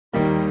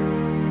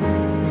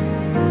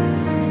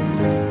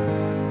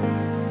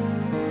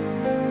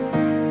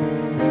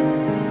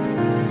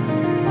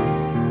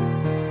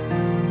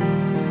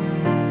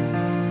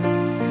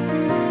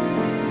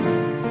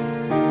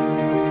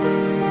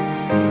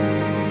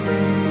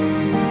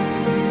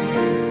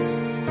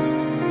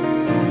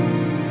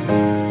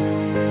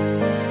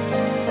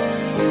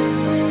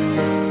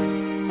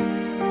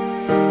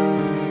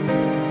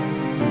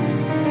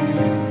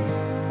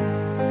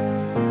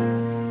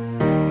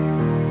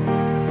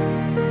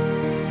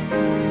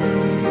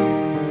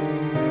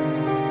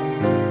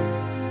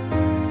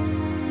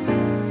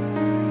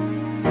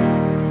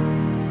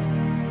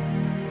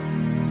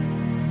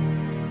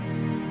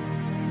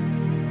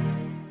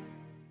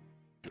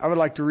would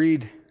like to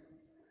read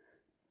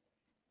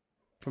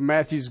from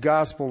Matthew's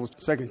Gospel, the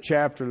 2nd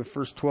chapter, the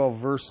first 12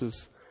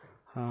 verses.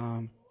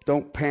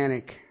 Don't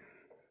panic.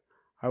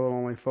 I will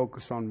only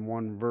focus on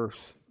one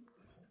verse.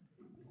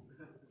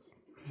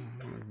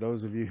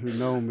 Those of you who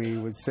know me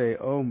would say,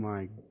 "Oh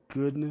my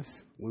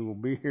goodness, we will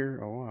be here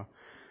a while."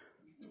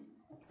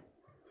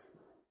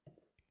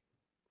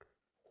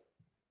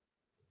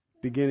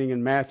 Beginning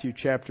in Matthew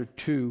chapter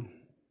 2,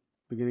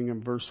 beginning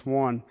in verse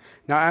 1.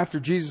 Now after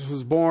Jesus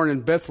was born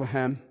in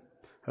Bethlehem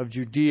of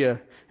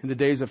Judea, in the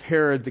days of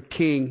Herod the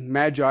king,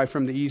 Magi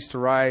from the east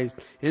arrived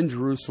in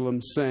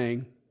Jerusalem,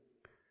 saying,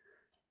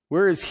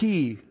 "Where is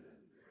he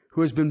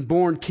who has been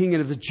born King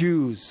of the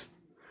Jews?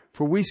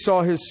 For we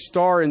saw his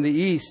star in the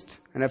east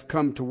and have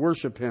come to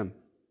worship him."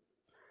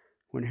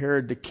 When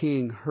Herod the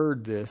king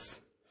heard this,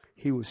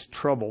 he was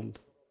troubled,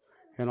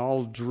 and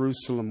all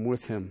Jerusalem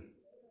with him.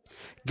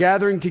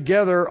 Gathering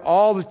together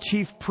all the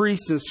chief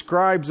priests and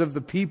scribes of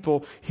the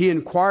people, he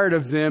inquired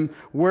of them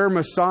where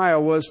Messiah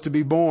was to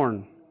be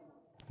born.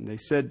 And they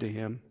said to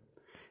him,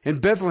 "In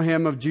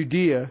Bethlehem of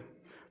Judea,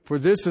 for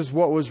this is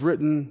what was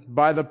written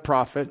by the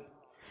prophet,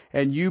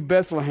 and you,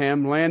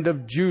 Bethlehem, land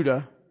of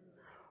Judah,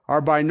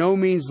 are by no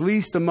means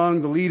least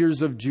among the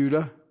leaders of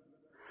Judah,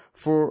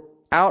 for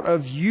out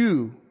of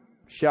you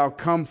shall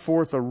come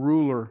forth a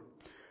ruler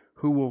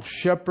who will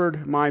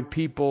shepherd my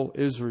people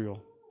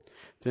Israel."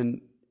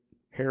 Then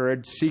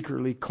Herod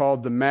secretly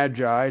called the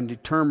Magi and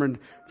determined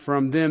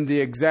from them the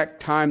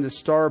exact time the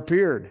star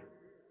appeared.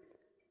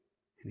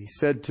 And he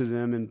said to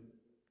them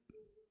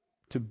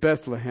to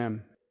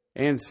Bethlehem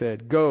and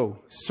said,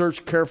 "Go,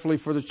 search carefully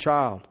for the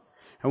child.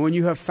 And when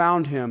you have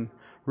found him,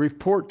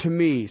 report to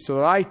me so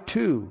that I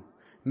too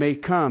may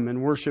come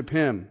and worship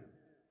him."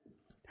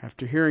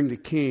 After hearing the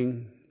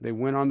king, they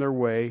went on their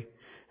way,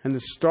 and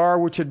the star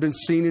which had been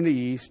seen in the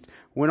east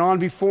went on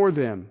before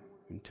them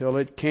until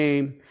it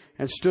came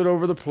and stood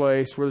over the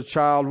place where the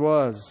child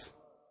was.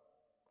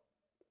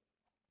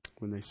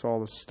 When they saw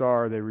the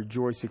star, they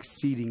rejoiced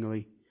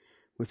exceedingly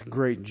with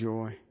great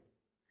joy.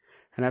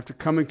 And after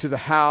coming to the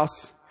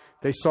house,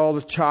 they saw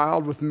the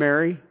child with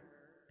Mary,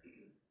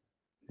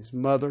 his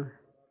mother,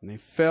 and they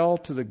fell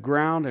to the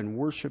ground and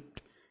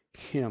worshipped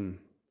him.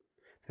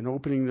 And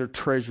opening their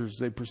treasures,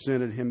 they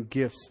presented him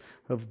gifts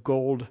of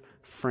gold,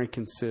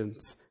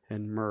 frankincense,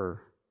 and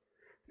myrrh.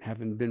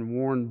 Having been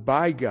warned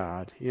by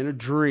God in a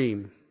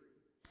dream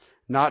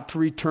not to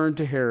return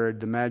to Herod,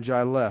 the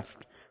Magi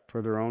left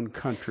for their own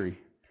country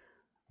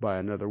by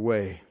another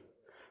way.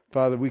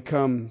 Father, we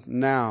come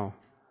now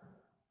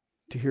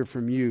to hear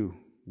from you.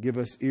 Give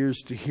us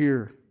ears to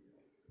hear.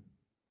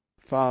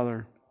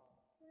 Father,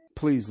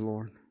 please,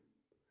 Lord,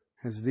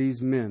 as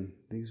these men,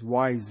 these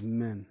wise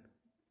men,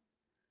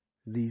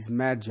 these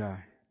Magi,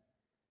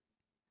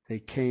 they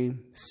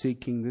came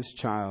seeking this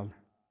child,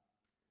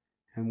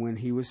 and when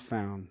he was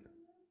found,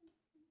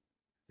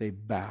 they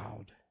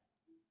bowed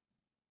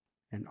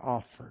and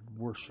offered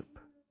worship.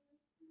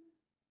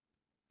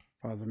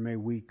 Father, may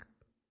we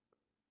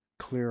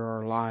clear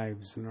our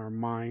lives and our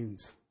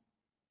minds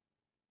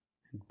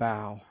and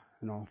bow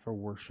and offer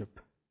worship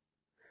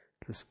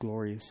this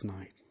glorious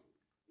night.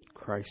 In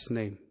Christ's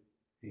name,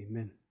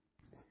 amen.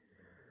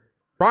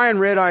 Brian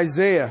read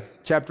Isaiah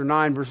chapter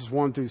 9, verses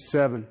 1 through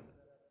 7.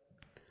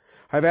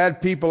 I've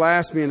had people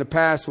ask me in the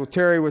past, "Well,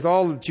 Terry, with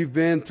all that you've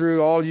been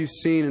through, all you've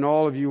seen, and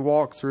all of you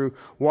walked through,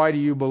 why do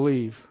you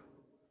believe?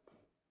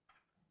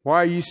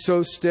 Why are you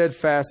so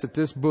steadfast that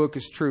this book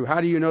is true?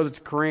 How do you know that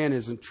the Quran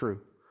isn't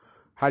true?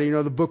 How do you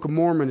know the Book of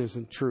Mormon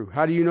isn't true?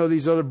 How do you know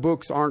these other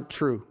books aren't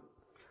true?"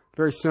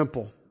 Very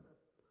simple.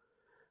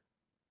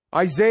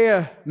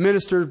 Isaiah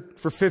ministered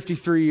for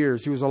 53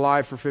 years. He was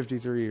alive for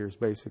 53 years,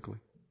 basically.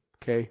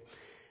 Okay?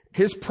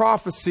 His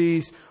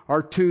prophecies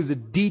are to the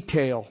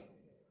detail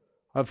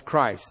of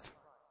Christ.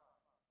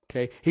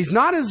 Okay? He's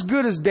not as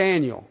good as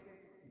Daniel.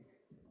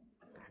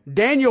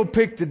 Daniel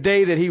picked the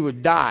day that he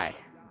would die.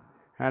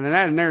 And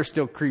that in there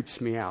still creeps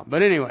me out.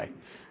 But anyway,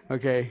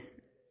 okay.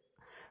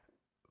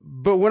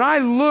 But when I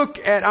look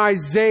at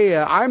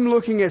Isaiah, I'm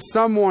looking at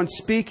someone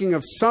speaking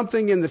of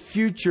something in the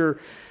future,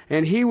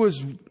 and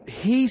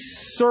he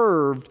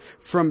served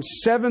from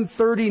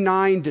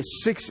 739 to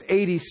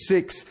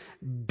 686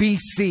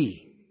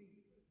 BC.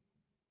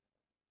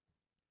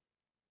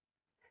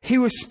 He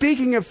was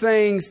speaking of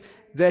things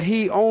that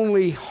he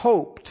only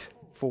hoped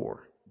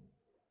for.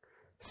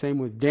 Same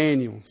with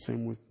Daniel,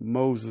 same with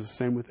Moses,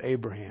 same with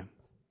Abraham.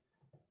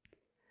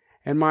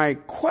 And my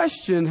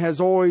question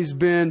has always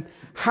been,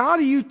 how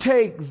do you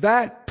take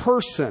that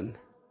person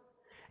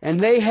and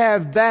they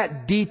have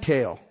that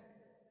detail?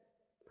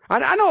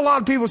 I know a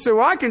lot of people say,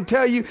 "Well, I can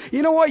tell you,"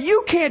 you know what?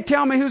 You can't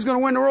tell me who's going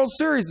to win the World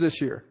Series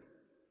this year.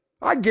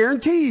 I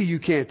guarantee you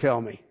can't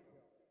tell me.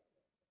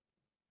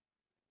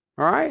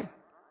 All right?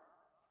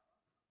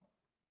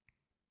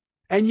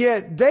 And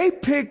yet they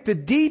pick the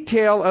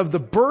detail of the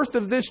birth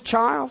of this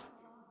child.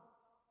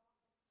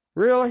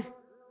 Really?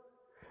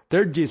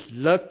 They're just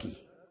lucky.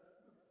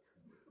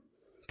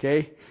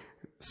 Okay?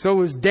 So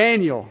was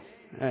Daniel.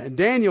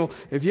 Daniel,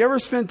 if you ever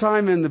spend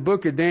time in the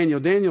book of Daniel,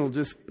 Daniel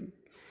just,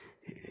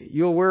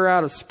 you'll wear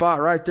out a spot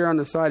right there on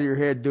the side of your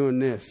head doing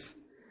this.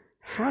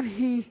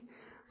 When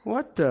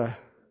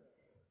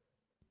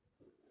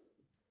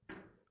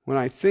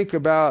I think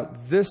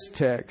about this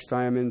text,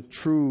 I am in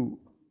true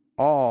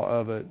awe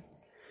of it,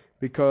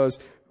 because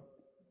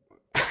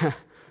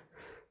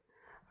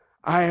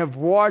I have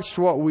watched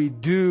what we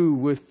do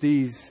with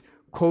these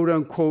quote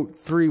unquote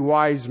 3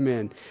 wise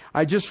men.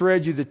 I just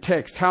read you the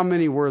text. How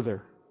many were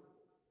there?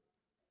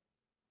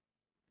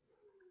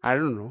 I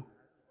don't know.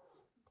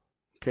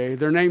 Okay,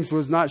 their names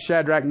was not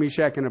Shadrach,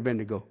 Meshach, and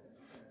Abednego.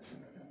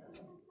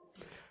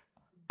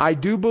 I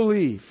do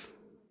believe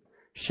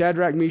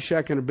Shadrach,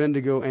 Meshach, and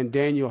Abednego and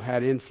Daniel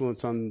had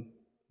influence on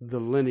the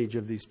lineage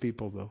of these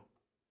people, though.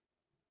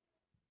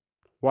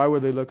 Why were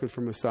they looking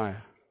for Messiah?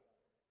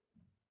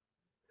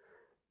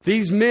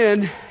 These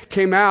men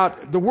came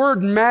out. The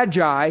word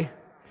magi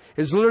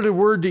is literally a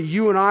word that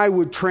you and I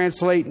would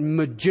translate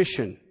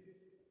magician.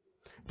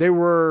 They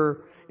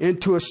were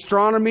into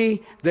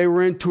astronomy. They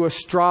were into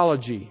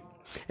astrology.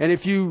 And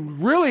if you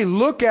really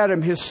look at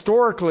them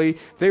historically,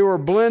 they were a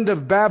blend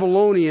of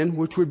Babylonian,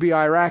 which would be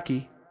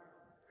Iraqi,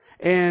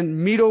 and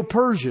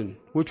Medo-Persian,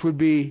 which would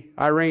be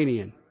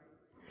Iranian.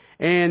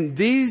 And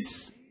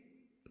this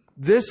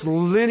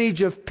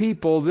lineage of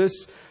people,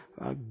 this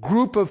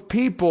group of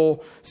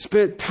people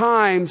spent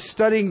time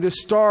studying the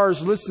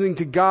stars, listening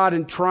to God,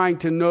 and trying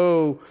to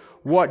know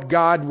what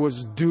God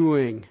was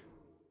doing.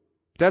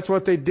 That's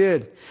what they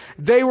did.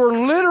 They were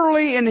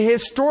literally, in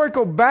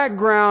historical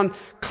background,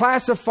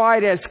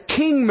 classified as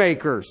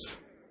kingmakers.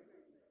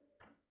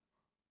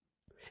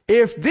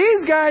 If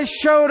these guys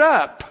showed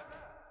up,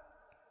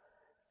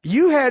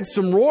 you had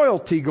some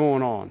royalty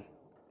going on.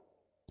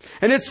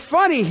 And it's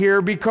funny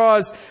here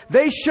because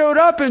they showed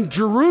up in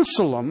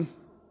Jerusalem,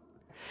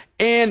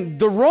 and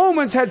the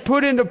Romans had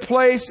put into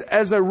place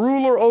as a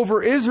ruler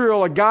over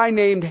Israel a guy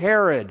named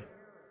Herod.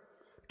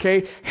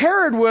 Okay,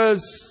 Herod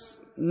was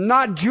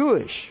not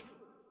Jewish.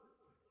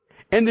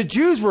 And the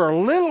Jews were a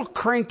little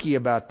cranky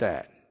about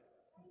that.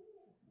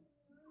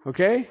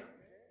 Okay?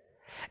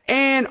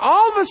 And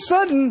all of a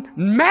sudden,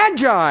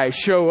 Magi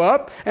show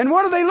up, and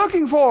what are they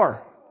looking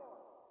for?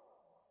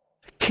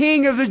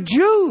 King of the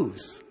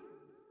Jews.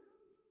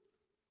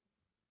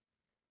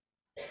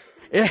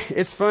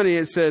 It's funny,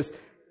 it says,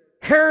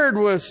 Herod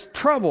was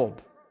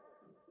troubled.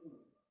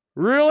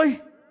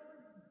 Really?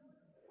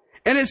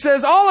 And it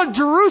says, all of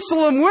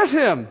Jerusalem with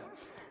him.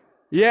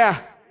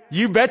 Yeah,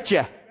 you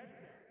betcha.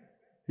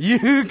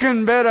 You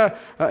can bet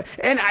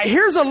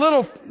here's a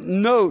little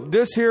note.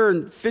 This here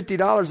and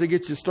 $50 to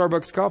get you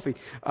Starbucks coffee.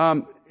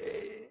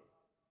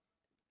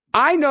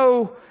 I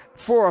know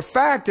for a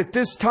fact at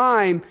this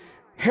time,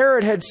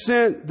 Herod had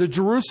sent the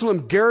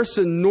Jerusalem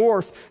garrison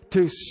north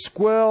to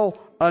quell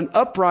an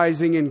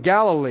uprising in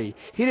Galilee.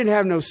 He didn't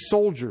have no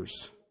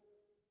soldiers.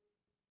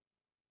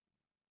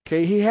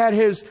 Okay, he had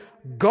his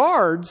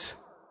guards,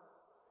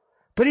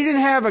 but he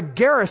didn't have a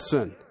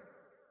garrison.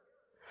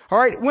 All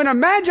right, when a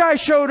magi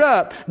showed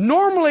up,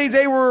 normally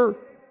they were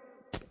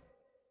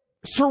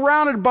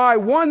surrounded by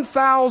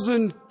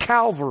 1,000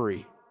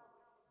 cavalry.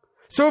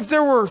 So if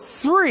there were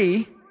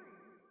 3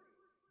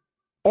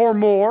 or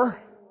more,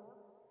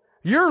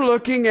 you're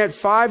looking at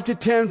 5,000 to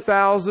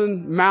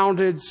 10,000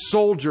 mounted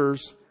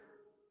soldiers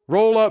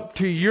roll up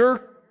to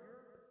your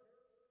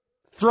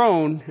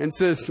throne and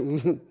says,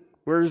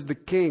 where's the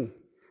king?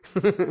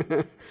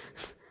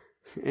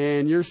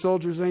 And your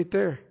soldiers ain't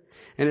there.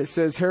 And it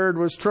says Herod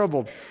was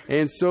troubled,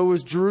 and so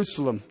was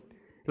Jerusalem.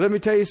 Let me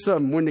tell you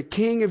something. When the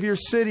king of your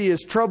city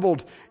is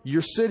troubled,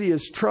 your city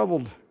is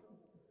troubled.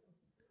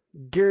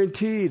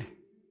 Guaranteed.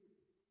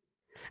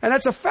 And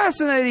that's a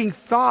fascinating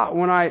thought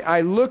when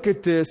I look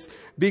at this,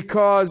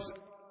 because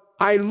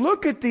I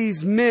look at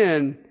these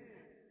men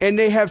and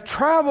they have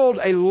traveled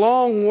a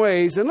long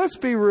ways. And let's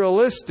be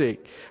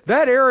realistic.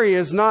 That area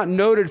is not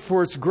noted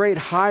for its great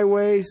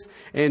highways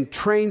and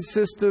train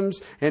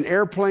systems and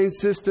airplane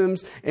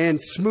systems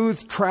and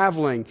smooth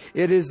traveling.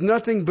 It is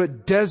nothing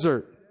but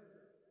desert.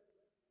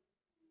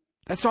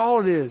 That's all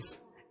it is.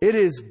 It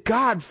is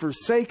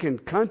God-forsaken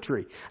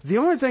country. The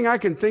only thing I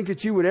can think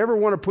that you would ever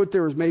want to put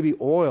there is maybe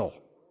oil.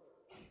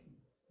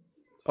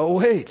 Oh,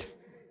 wait.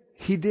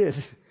 He did.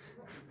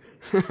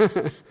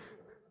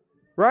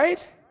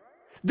 Right?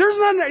 There's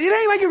nothing, it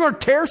ain't like you're going to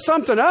tear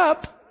something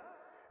up.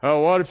 Oh,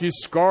 what if you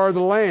scar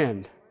the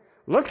land?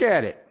 Look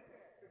at it.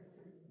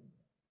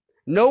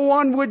 No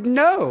one would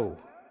know.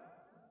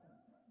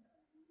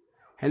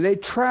 And they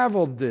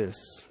traveled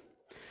this.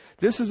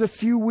 This is a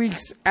few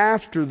weeks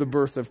after the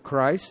birth of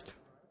Christ.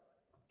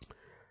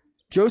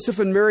 Joseph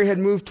and Mary had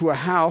moved to a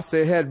house.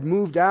 They had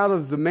moved out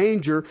of the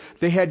manger.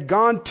 They had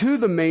gone to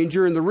the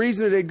manger, and the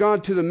reason that they'd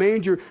gone to the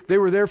manger, they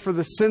were there for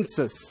the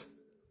census.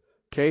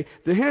 Okay,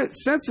 the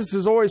census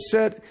is always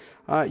set,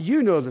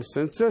 you know the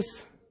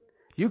census.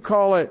 You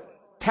call it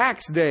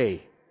tax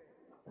day.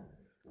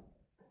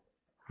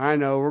 I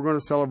know, we're going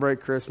to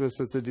celebrate Christmas.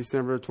 It's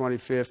December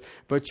 25th.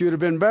 But you'd have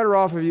been better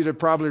off if you'd have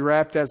probably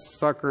wrapped that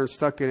sucker and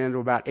stuck it into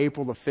about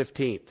April the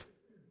 15th.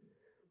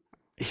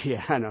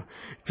 Yeah, I know.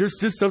 There's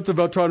just something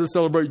about trying to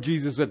celebrate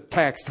Jesus at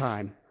tax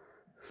time.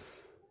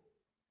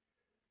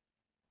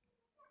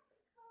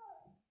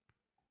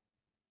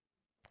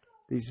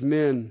 These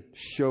men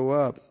show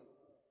up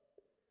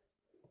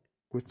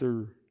with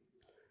their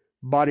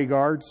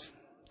bodyguards.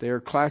 They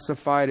are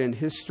classified in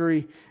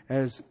history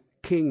as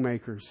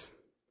kingmakers.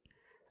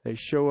 They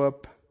show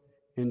up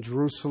in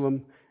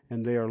Jerusalem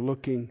and they are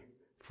looking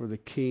for the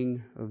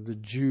King of the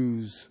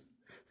Jews.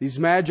 These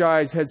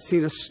Magi had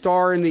seen a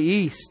star in the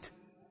east.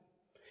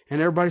 And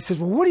everybody says,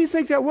 well, what do you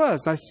think that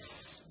was?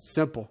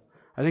 Simple.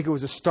 I think it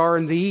was a star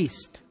in the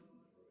east.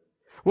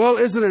 Well,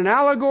 is it an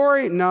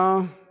allegory?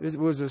 No, it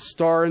was a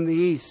star in the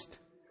east.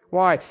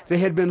 Why? They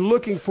had been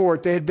looking for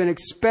it. They had been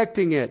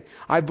expecting it.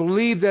 I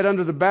believe that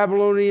under the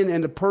Babylonian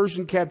and the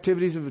Persian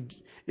captivities of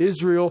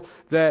Israel,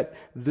 that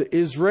the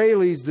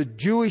Israelis, the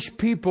Jewish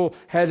people,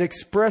 had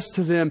expressed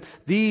to them,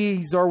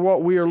 these are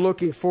what we are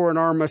looking for in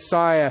our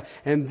Messiah.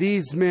 And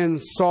these men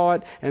saw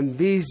it, and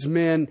these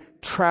men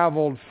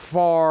traveled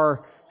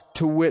far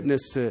to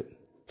witness it.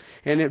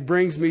 And it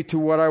brings me to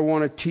what I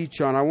want to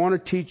teach on. I want to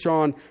teach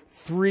on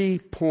 3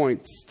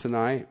 points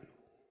tonight.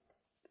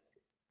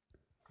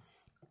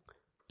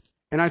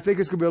 And I think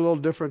it's going to be a little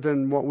different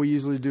than what we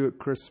usually do at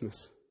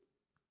Christmas.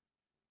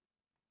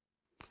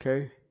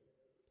 Okay?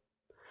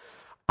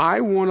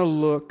 I want to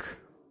look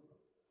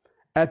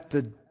at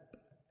the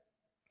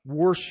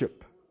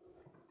worship.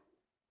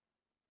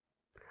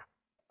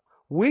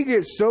 We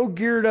get so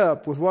geared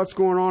up with what's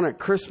going on at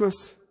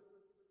Christmas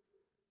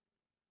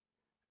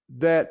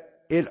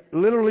that it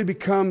literally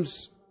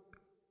becomes,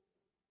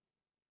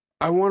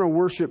 I want to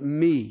worship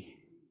me.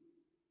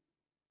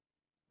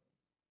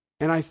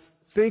 And I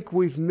think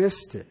we've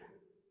missed it.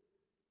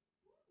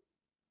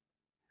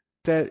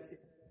 That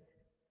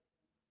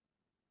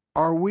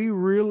are we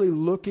really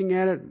looking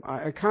at it?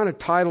 I kind of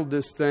titled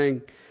this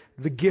thing,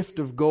 The Gift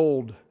of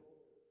Gold.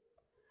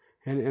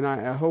 And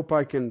I hope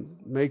I can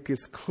make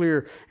this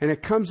clear. And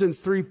it comes in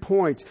 3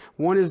 points.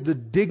 One is the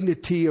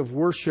dignity of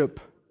worship.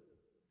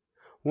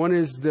 One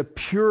is the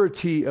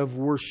purity of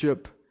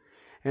worship.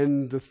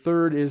 And the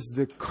third is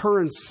the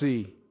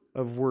currency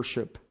of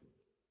worship.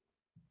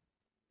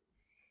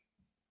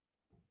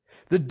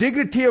 The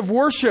dignity of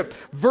worship.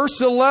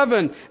 Verse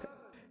 11.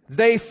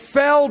 They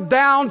fell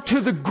down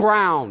to the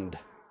ground.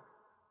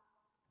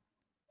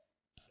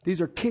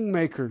 These are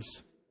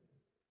kingmakers.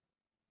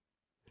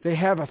 They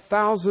have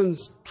 1,000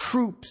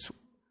 troops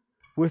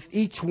with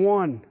each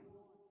one.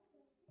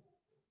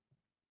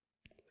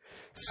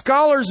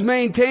 Scholars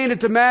maintain that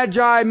the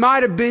Magi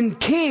might have been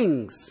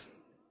kings.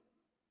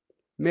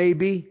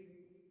 Maybe.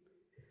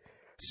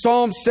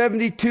 Psalm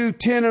 72,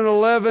 10 and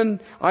 11,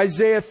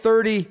 Isaiah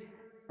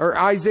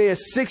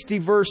 60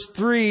 verse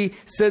 3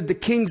 said the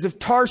kings of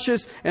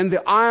Tarshish and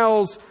the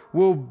isles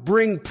will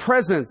bring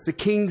presents. The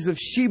kings of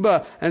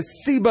Sheba and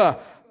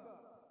Seba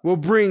will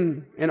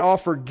bring and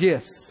offer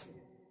gifts.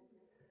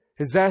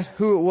 Is that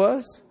who it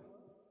was?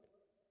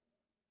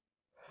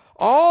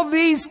 All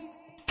these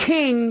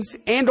kings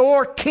and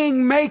or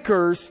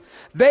kingmakers,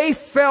 they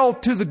fell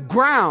to the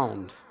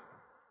ground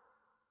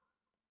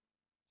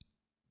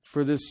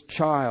for this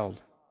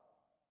child.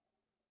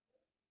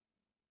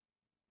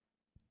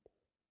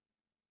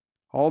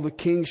 All the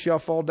kings shall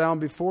fall down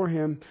before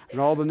him, and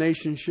all the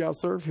nations shall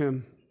serve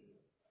him.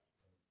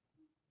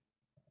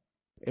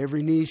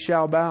 Every knee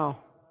shall bow,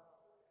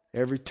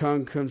 every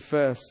tongue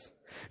confess.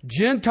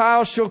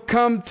 Gentiles shall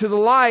come to the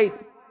light.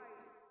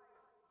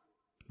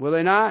 Will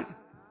they not?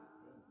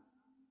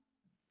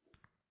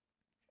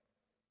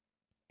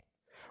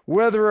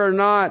 Whether or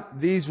not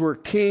these were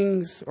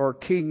kings or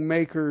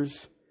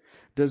kingmakers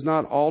does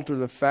not alter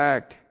the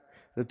fact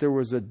that there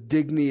was a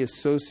dignity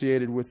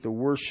associated with the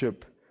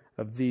worship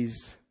of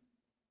these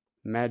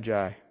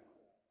Magi.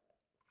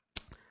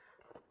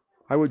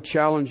 I would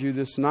challenge you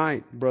this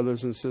night,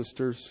 brothers and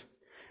sisters,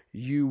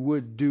 you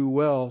would do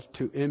well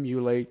to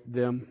emulate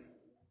them.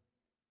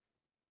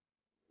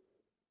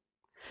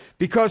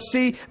 Because,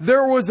 see,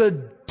 there was a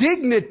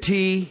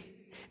dignity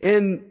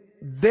in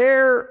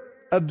their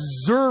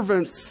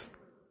observance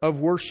of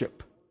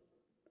worship.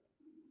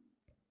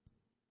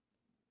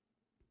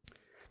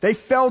 They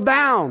fell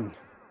down.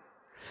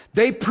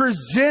 They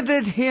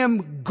presented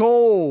him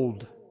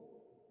gold.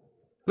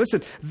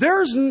 Listen,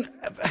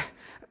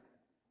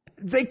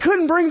 they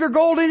couldn't bring their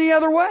gold any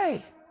other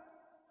way.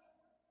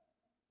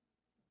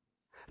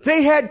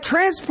 They had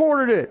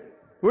transported it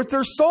with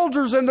their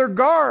soldiers and their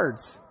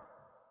guards.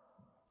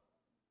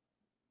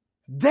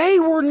 They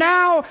were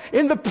now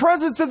in the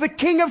presence of the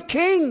King of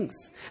Kings.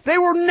 They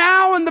were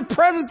now in the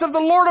presence of the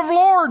Lord of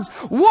Lords.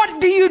 What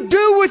do you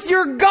do with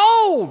your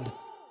gold?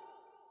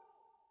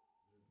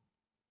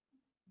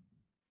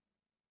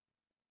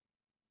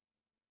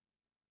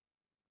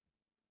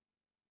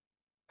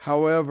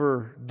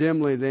 However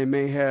dimly they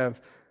may have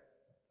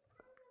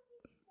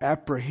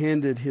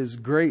apprehended his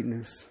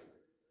greatness,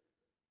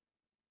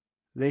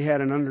 they had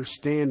an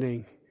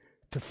understanding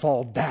to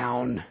fall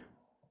down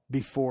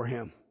before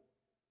him.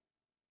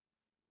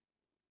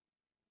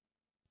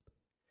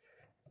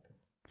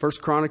 1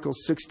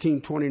 Chronicles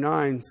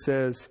 16:29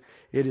 says,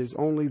 it is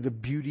only the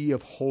beauty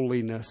of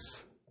holiness.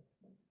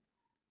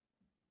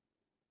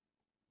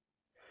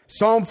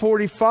 Psalm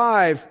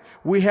 45,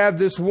 we have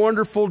this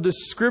wonderful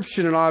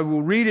description, and I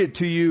will read it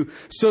to you.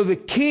 So the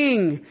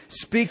king,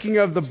 speaking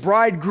of the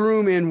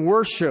bridegroom in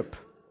worship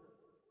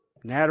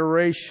and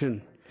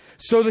adoration.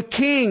 So the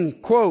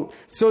king, quote,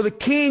 so the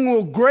king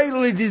will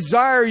greatly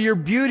desire your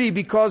beauty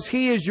because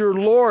he is your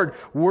Lord.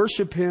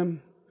 Worship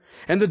him.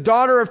 And the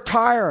daughter of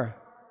Tyre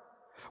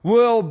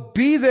will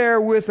be there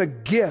with a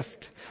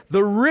gift.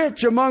 The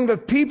rich among the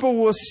people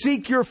will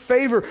seek your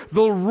favor.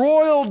 The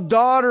royal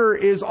daughter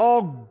is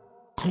all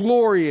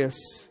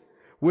glorious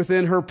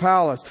within her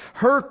palace.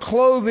 Her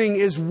clothing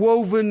is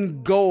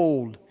woven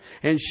gold,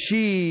 and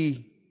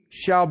she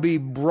shall be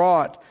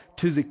brought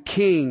to the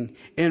king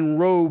in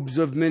robes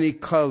of many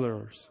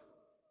colors.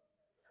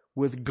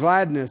 With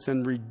gladness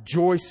and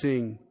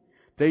rejoicing,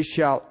 they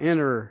shall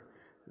enter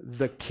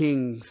the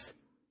king's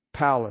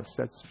palace.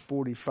 That's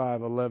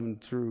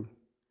 45:11 through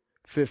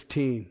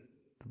 15,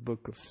 the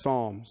book of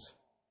Psalms.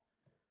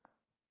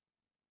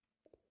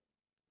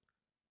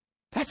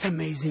 That's an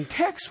amazing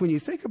text when you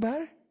think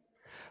about it.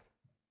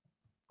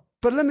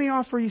 But let me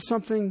offer you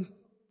something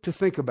to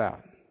think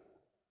about.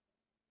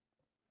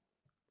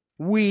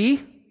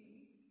 We,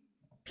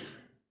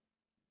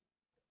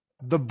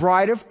 the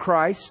bride of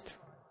Christ,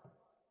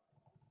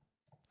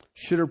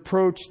 should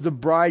approach the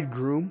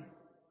bridegroom,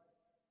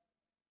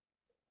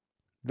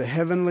 the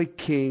heavenly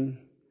King,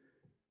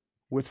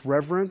 with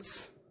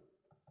reverence,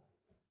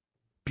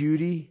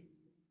 beauty,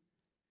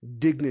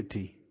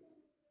 dignity.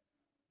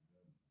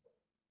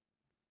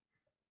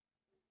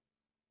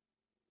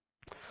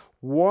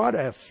 What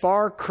a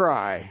far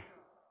cry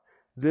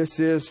this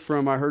is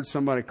from, I heard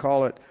somebody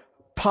call it,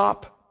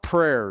 pop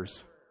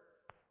prayers.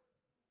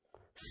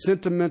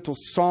 Sentimental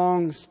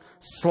songs,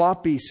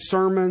 sloppy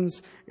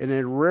sermons, and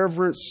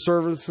irreverent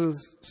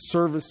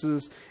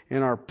services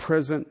in our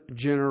present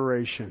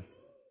generation.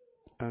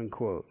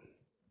 Unquote.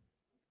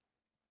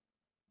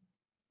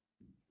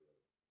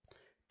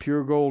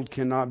 Pure gold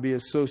cannot be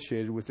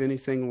associated with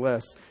anything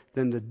less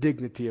than the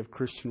dignity of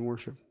Christian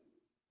worship.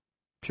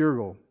 Pure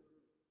gold.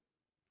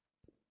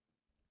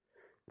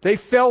 They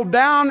fell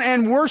down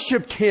and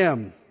worshiped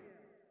him.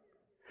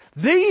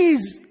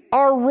 These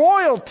are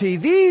royalty.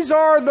 These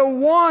are the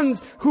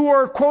ones who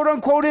are, quote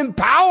unquote, in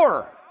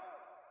power.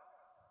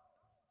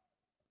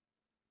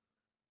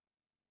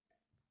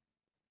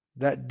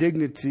 That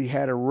dignity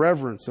had a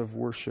reverence of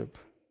worship.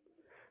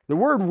 The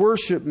word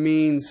worship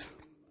means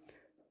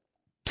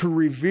to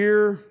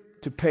revere,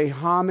 to pay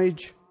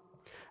homage.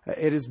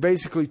 It is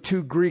basically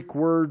two Greek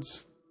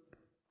words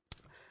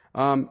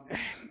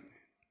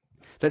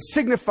that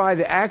signify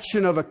the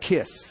action of a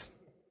kiss.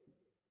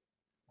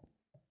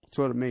 That's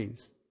what it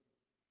means.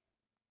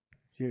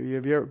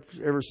 Have you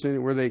ever seen it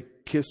where they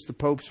kiss the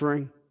Pope's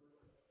ring?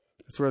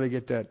 That's where they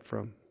get that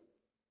from.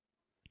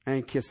 I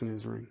ain't kissing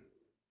his ring.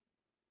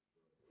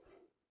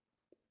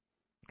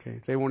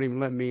 Okay, they won't even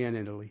let me in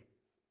Italy.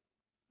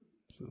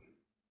 So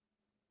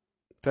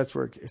that's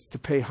where it's to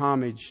pay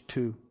homage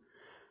to.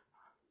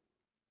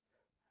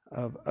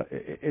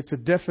 It's a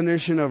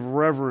definition of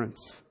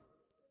reverence.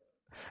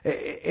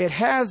 It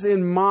has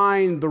in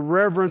mind the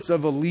reverence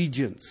of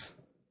allegiance.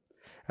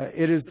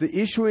 It is the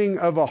issuing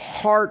of a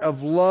heart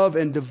of love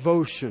and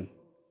devotion.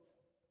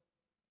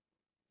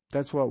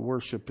 That's what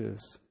worship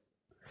is.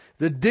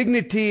 The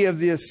dignity of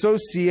the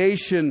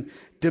association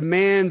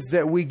demands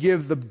that we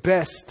give the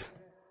best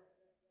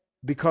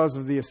because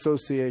of the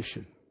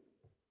association.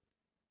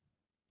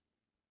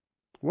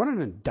 What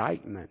an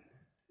indictment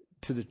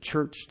to the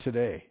church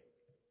today.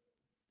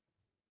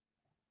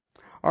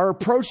 Our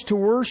approach to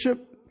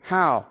worship,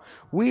 how?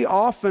 We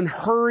often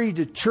hurry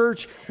to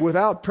church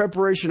without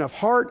preparation of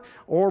heart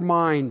or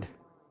mind.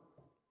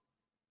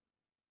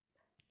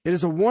 It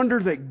is a wonder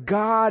that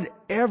God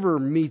ever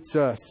meets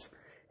us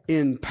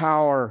in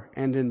power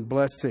and in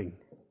blessing.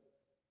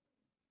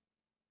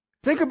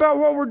 Think about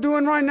what we're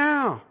doing right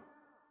now.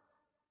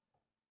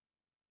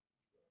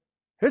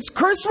 It's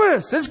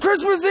Christmas. It's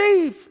Christmas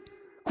Eve.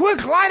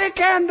 Quick, light a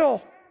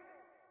candle.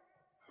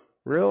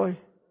 Really?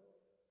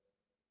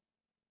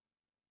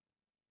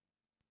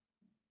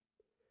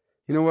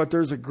 You know what?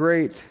 There's a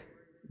great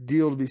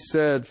deal to be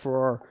said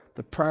for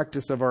the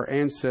practice of our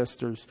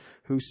ancestors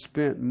who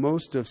spent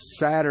most of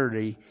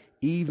Saturday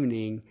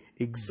evening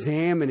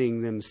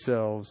examining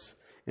themselves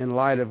in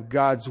light of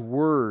God's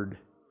Word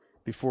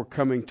before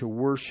coming to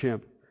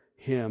worship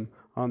Him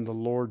on the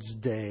Lord's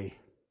Day.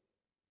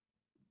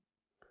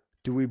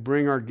 Do we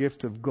bring our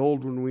gift of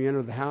gold when we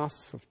enter the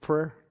house of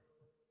prayer?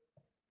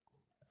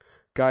 A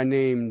guy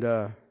named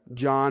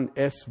John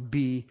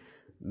S.B.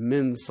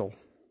 Menzel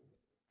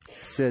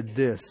said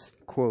this,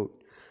 quote,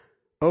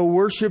 "Oh,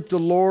 worship the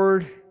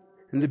Lord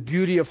in the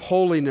beauty of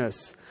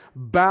holiness.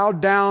 Bow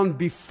down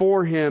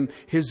before Him,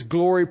 His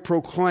glory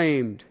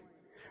proclaimed.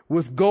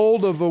 With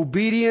gold of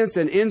obedience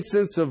and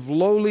incense of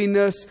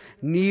lowliness,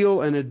 kneel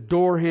and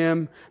adore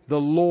Him.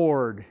 The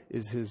Lord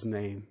is His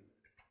name."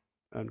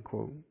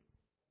 Unquote.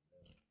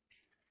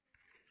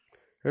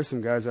 There's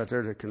some guys out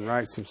there that can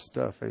write some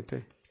stuff, ain't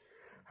they?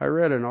 I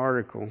read an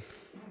article.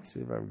 Let's see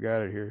if I've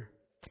got it here.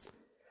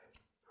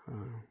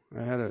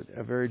 I had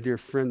a very dear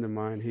friend of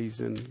mine. He's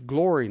in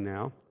glory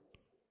now.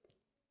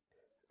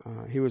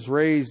 He was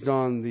raised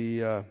on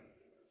the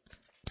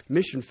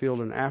mission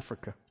field in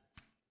Africa.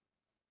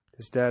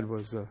 His dad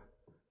was a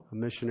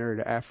missionary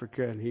to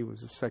Africa, and he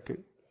was a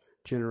second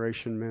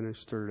generation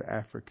minister to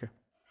Africa.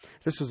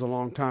 This was a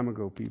long time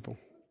ago, people.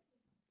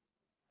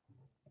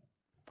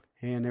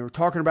 And they were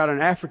talking about an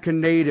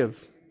African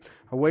native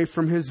away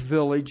from his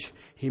village.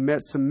 He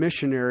met some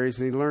missionaries,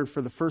 and he learned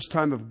for the first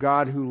time of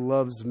God who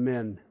loves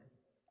men.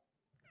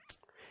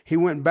 He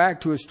went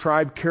back to his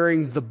tribe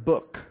carrying the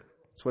book.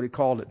 That's what he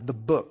called it, the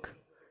book.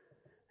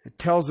 It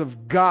tells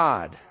of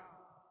God.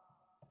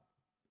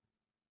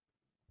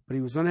 But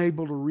he was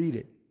unable to read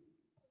it.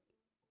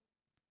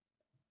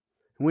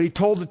 When he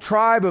told the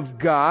tribe of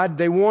God,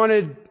 they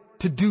wanted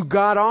to do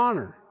God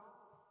honor.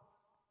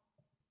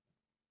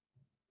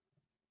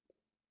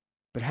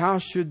 But how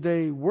should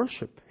they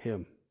worship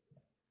Him?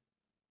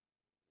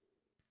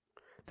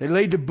 They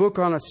laid the book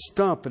on a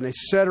stump and they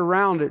sat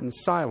around it in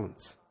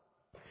silence.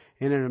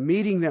 And in a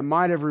meeting that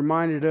might have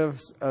reminded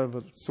us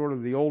of sort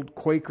of the old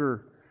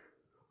Quaker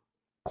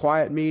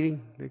quiet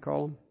meeting, they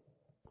call them,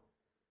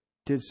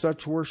 did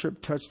such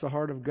worship touch the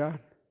heart of God?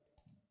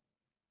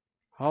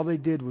 All they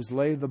did was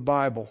lay the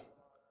Bible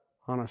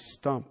on a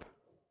stump.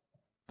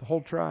 The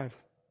whole tribe.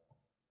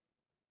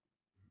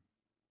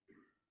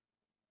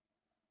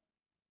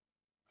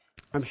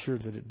 I'm sure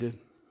that it did.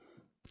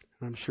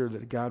 I'm sure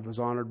that God was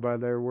honored by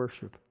their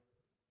worship.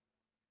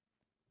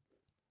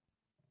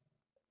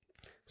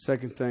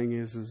 Second thing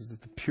is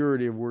that the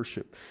purity of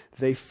worship.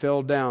 They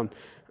fell down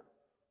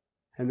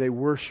and they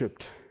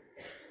worshiped.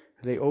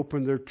 They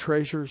opened their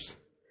treasures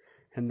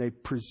and they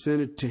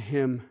presented to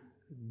Him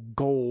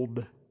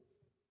gold.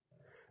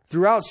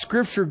 Throughout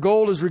Scripture,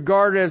 gold is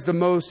regarded as the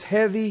most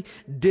heavy,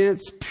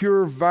 dense,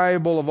 pure,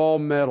 valuable of all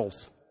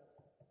metals.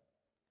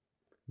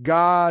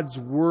 God's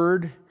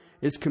Word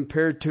is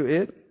compared to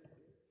it.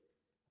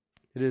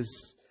 It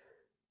is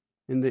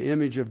in the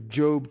image of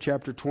Job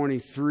chapter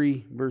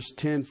 23, verse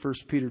 10, 1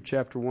 Peter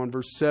chapter 1,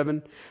 verse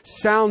 7.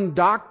 Sound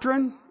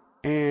doctrine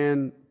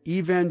and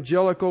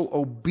evangelical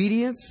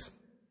obedience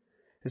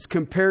is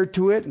compared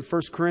to it in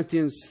 1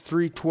 Corinthians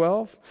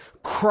 3:12.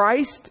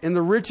 Christ and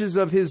the riches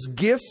of His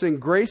gifts and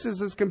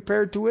graces is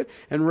compared to it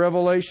in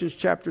Revelation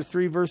chapter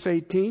 3, verse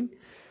 18.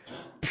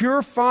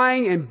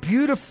 Purifying and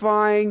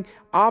beautifying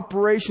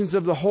operations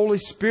of the Holy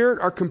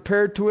Spirit are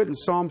compared to it in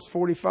Psalms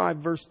 45,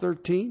 verse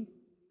 13.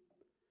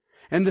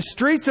 And the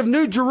streets of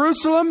New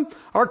Jerusalem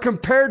are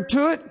compared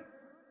to it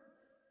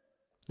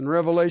in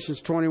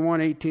Revelations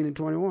 21, 18 and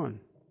 21.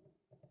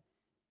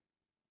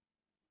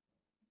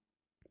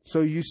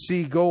 So you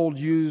see gold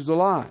used a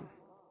lot.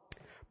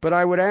 But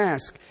I would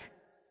ask,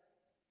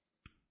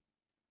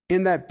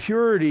 in that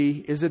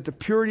purity, is it the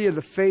purity of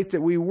the faith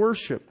that we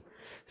worship?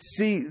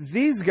 See,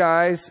 these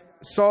guys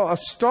saw a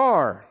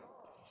star.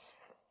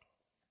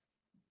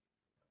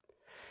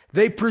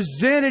 They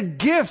presented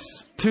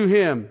gifts to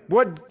Him.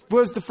 What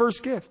was the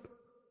first gift?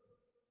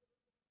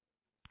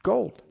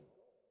 Gold.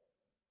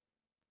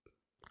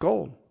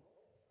 Gold.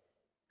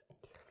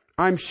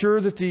 I'm sure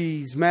that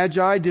these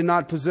magi did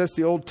not possess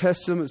the Old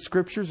Testament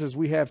scriptures as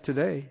we have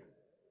today.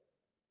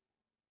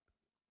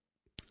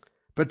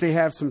 But they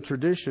have some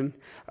tradition.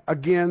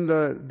 Again,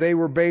 they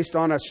were based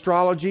on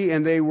astrology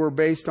and they were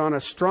based on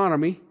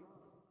astronomy.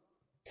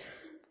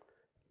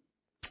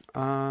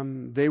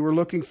 They were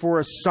looking for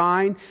a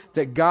sign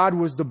that God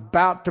was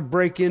about to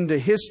break into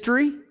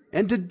history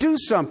and to do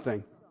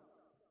something.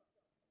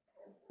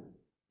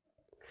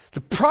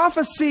 The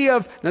prophecy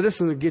of... Now this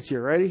is going to get you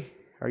ready.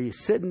 Are you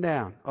sitting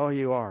down? Oh,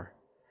 you are.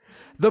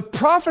 The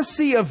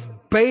prophecy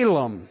of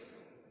Balaam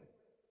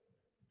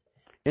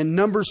in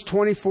Numbers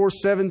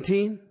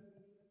 24:17.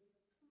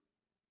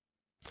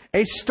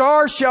 A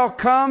star shall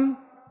come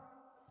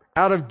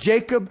out of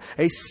Jacob,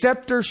 a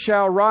scepter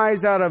shall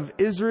rise out of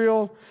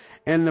Israel,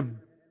 and the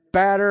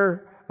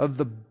batter of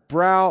the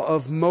brow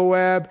of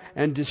Moab,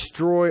 and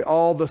destroy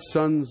all the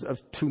sons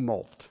of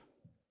tumult.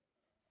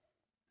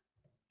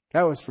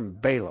 That was from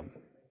Balaam.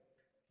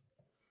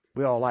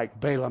 We all like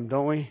Balaam,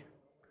 don't we?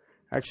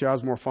 Actually, I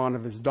was more fond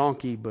of his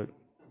donkey, but...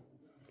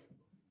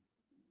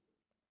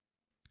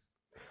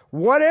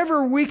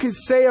 Whatever we can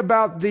say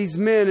about these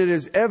men, it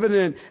is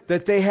evident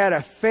that they had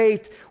a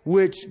faith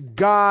which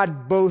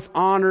God both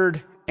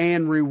honored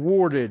and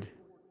rewarded.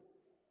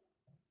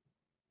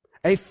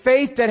 A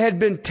faith that had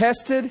been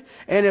tested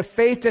and a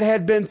faith that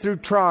had been through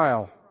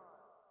trial.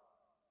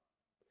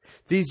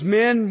 These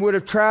men would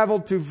have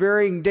traveled through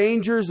varying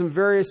dangers and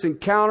various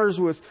encounters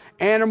with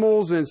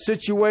animals and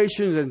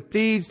situations and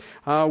thieves,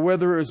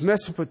 whether it was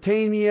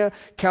Mesopotamia,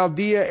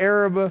 Chaldea,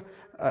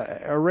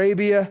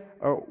 Arabia,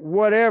 or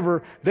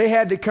whatever. They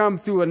had to come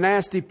through a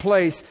nasty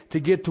place to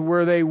get to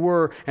where they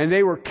were, and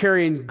they were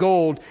carrying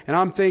gold. And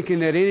I'm thinking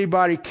that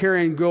anybody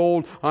carrying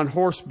gold on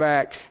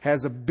horseback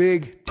has a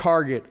big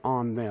target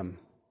on them.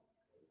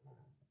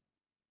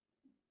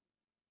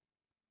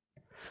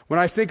 When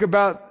I think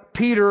about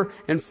Peter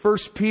in 1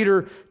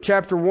 Peter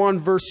chapter 1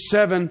 verse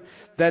 7,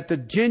 that the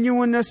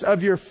genuineness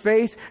of your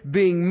faith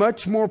being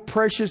much more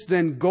precious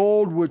than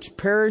gold which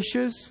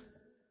perishes,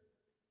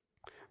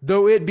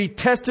 though it be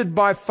tested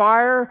by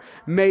fire,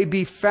 may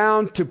be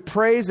found to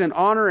praise and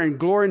honor and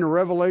glory in the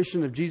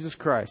revelation of Jesus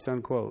Christ,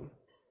 unquote.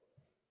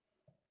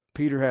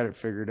 Peter had it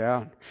figured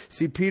out.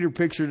 See, Peter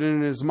pictured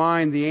in his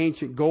mind the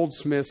ancient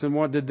goldsmiths, and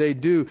what did they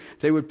do?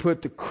 They would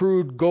put the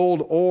crude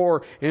gold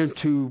ore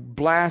into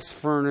blast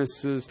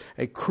furnaces,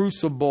 a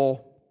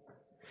crucible,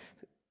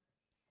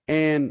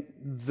 and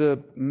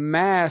the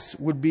mass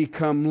would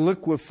become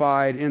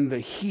liquefied in the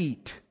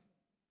heat.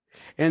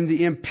 And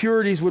the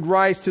impurities would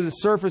rise to the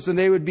surface and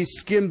they would be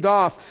skimmed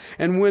off.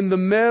 And when the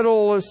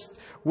medalist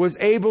was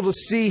able to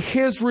see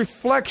his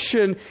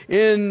reflection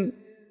in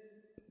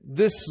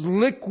this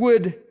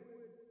liquid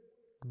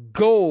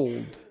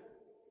gold,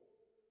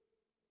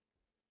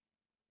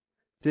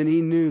 then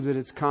he knew that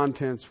its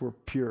contents were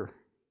pure.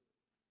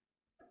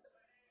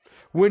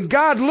 When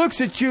God looks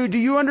at you, do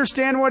you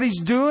understand what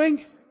He's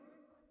doing?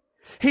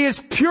 He is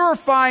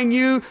purifying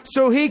you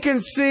so He can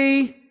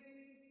see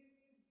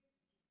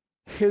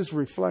His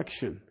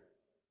reflection.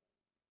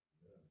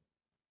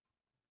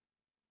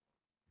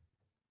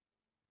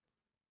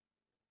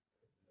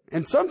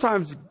 And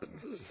sometimes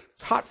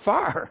it's hot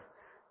fire.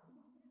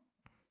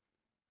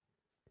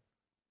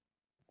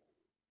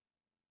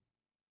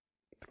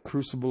 The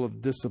crucible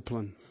of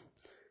discipline.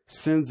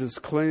 Sins is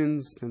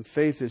cleansed and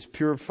faith is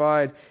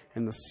purified,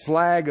 and the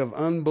slag of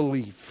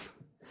unbelief.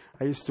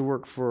 I used to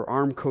work for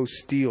Armco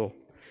Steel,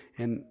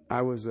 and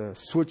I was a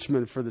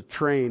switchman for the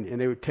train, and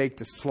they would take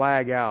the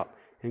slag out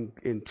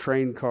in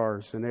train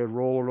cars, and they would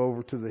roll it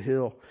over to the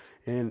hill.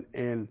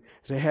 And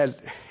they had,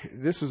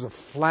 this was a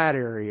flat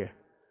area.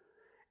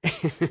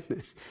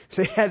 And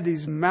they had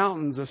these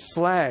mountains of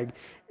slag.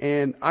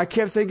 And I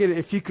kept thinking,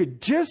 if you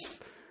could just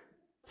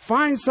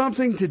find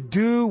something to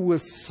do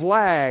with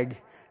slag,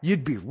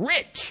 you'd be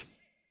rich.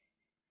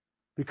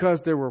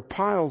 Because there were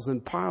piles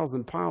and piles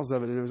and piles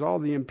of it. And it was all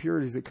the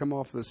impurities that come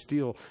off the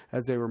steel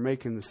as they were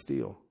making the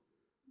steel.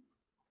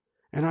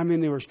 And I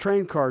mean, there was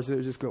train cars that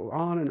would just go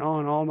on and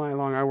on all night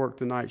long. I worked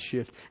the night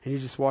shift, and you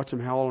just watch them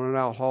hauling it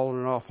out,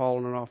 hauling it off,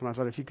 hauling it off. And I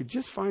thought, if you could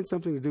just find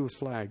something to do with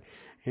slag.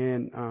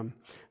 And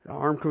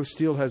Armco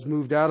Steel has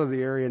moved out of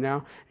the area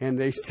now, and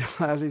they still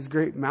have these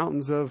great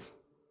mountains of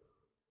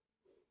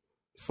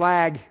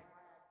slag.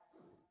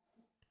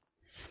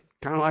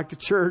 Kind of like the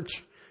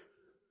church.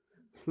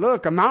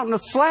 Look, a mountain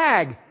of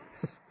slag.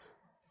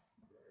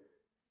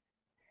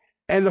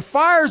 And the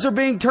fires are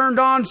being turned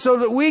on so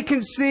that we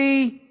can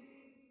see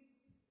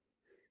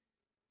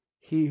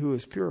He who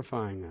is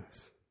purifying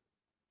us.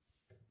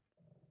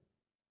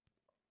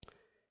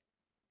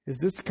 Is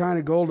this the kind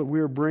of gold that we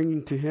are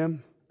bringing to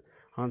Him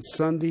on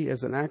Sunday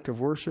as an act of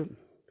worship?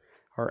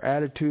 Our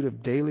attitude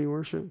of daily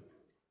worship?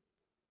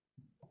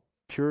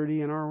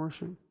 Purity in our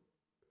worship?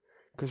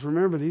 Because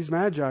remember, these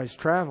Magi's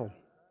traveled.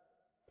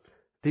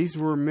 These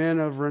were men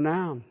of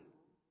renown.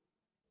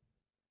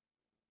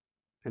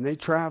 And they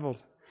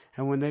traveled.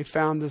 And when they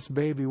found this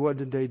baby, what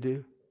did they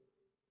do?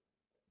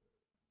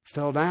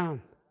 Fell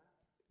down.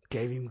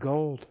 Gave Him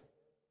gold.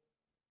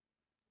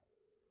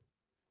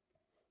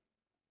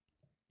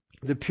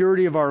 The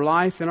purity of our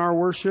life and our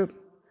worship.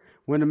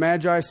 When the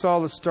Magi saw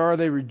the star,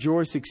 they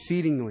rejoiced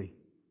exceedingly.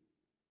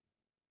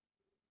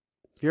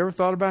 You ever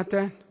thought about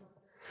that?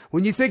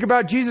 When you think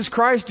about Jesus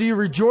Christ, do you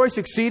rejoice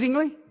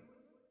exceedingly?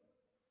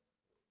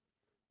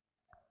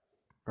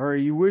 Or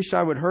you wish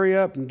I would hurry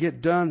up and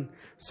get done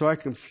so I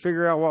can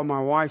figure out what my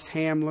wife's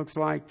ham looks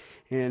like,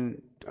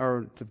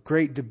 or the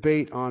great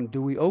debate on,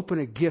 do we open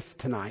a gift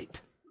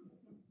tonight?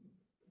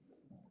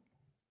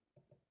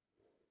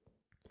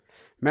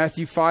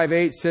 Matthew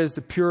 5:8 says,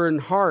 the pure in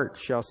heart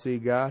shall see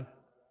God.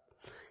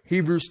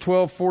 Hebrews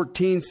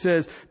 12:14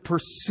 says,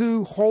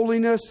 pursue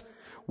holiness,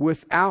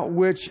 without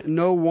which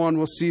no one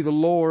will see the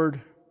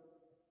Lord.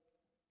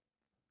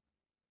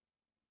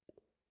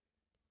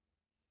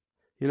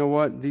 You know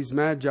what? These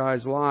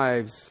Magi's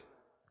lives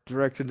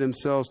directed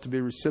themselves to be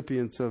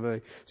recipients of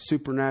a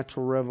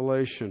supernatural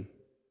revelation.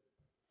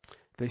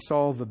 They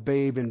saw the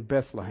babe in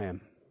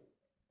Bethlehem.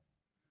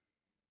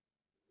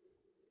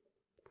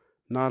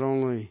 Not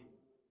only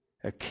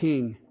a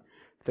king,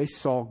 they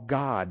saw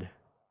God.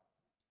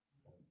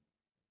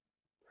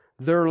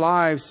 Their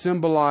lives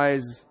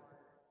symbolize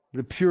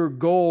the pure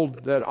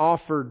gold that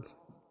offered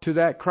to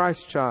that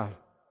Christ child.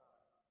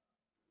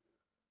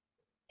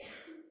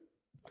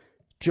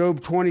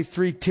 Job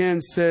 23:10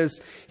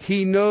 says,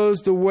 He knows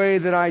the way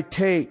that I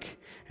take,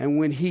 and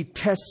when He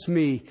tests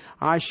me,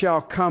 I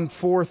shall come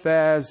forth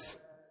as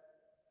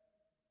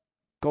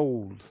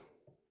gold.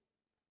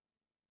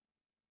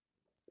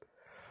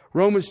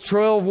 Romans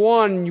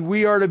 12:1,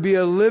 we are to be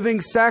a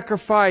living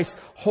sacrifice,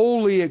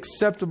 wholly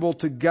acceptable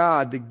to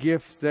God, the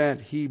gift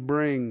that He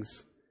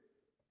brings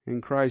in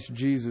Christ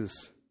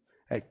Jesus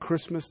at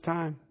Christmas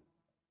time.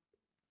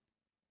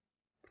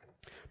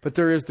 But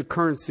there is the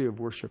currency of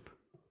worship.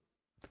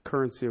 The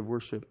currency of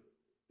worship.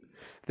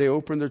 They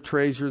opened their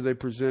treasure, they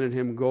presented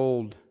Him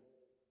gold.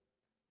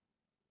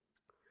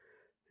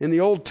 In the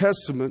Old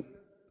Testament,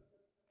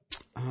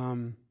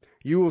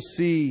 you will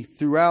see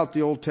throughout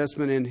the Old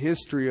Testament and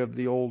history of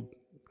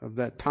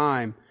that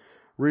time,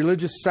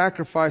 religious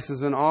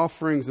sacrifices and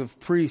offerings of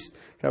priests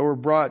that were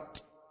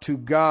brought to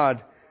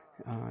God,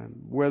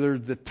 whether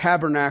the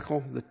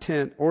tabernacle, the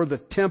tent, or the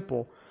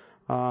temple.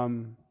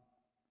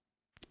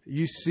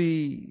 You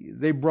see,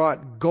 they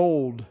brought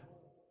gold.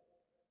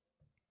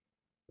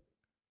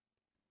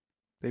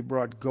 They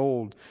brought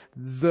gold.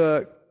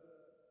 The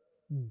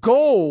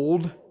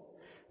gold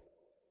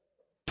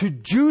to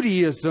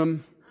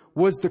Judaism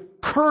was the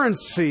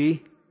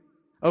currency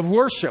of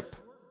worship.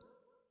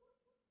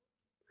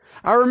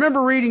 I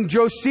remember reading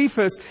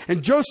Josephus,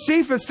 and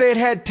Josephus, they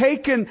had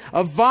taken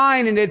a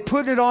vine and they'd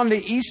put it on the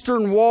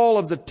eastern wall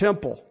of the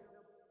temple.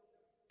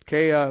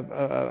 Okay,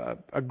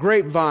 a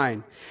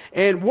grapevine.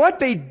 And what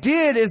they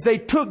did is they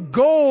took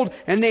gold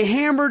and they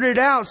hammered it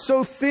out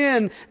so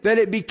thin that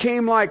it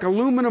became like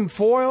aluminum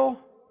foil.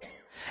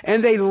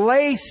 And they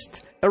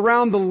laced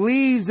around the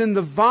leaves in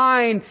the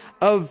vine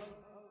of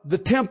the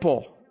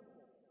temple.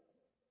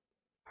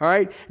 All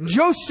right.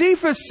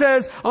 Josephus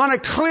says on a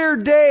clear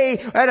day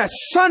at a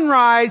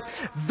sunrise,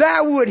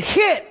 that would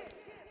hit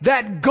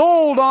that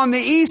gold on the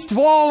east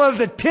wall of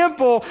the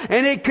temple,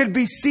 and it could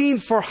be seen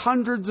for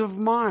hundreds of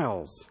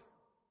miles.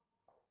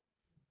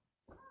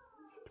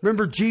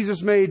 Remember,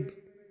 Jesus made,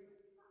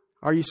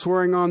 are you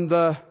swearing on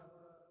the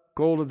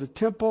gold of the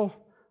temple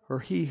or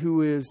he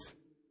who is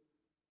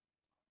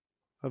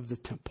of the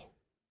temple?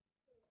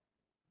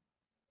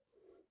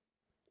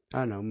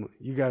 I know,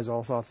 you guys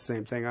all thought the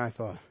same thing I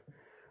thought.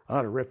 I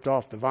ought to have ripped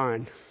off the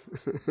vine.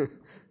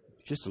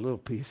 Just a little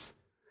piece.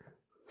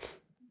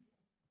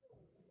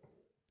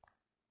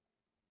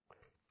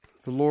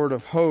 The Lord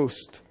of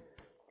hosts.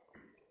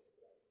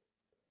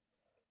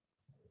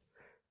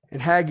 In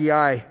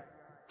Haggai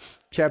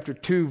chapter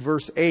 2,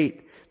 verse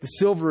 8, the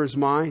silver is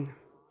mine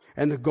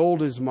and the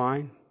gold is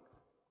mine.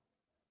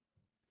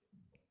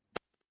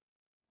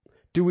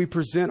 Do we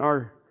present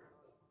our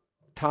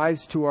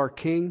tithes to our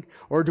King,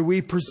 or do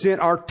we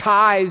present our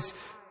tithes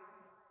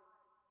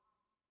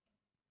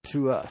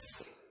to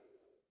us?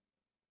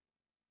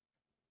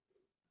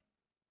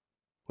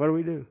 What do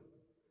we do?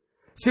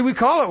 See, we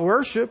call it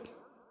worship.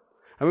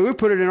 I mean, we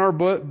put it in our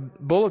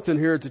bulletin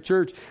here at the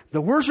church.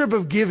 The worship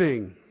of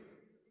giving.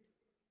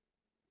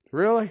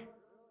 Really?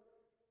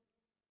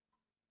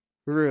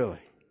 Really?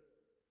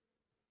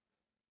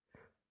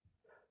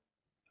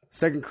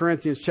 2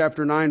 Corinthians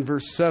chapter 9,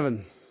 verse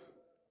 7.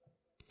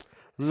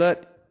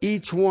 Let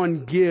each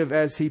one give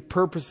as he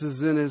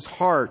purposes in his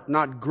heart,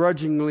 not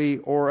grudgingly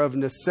or of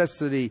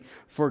necessity,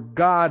 for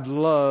God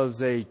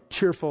loves a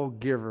cheerful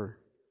giver.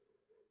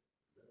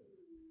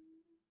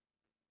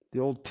 The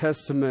Old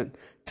Testament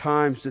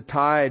times, the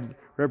tithe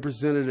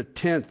represented a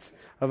tenth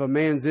of a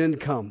man's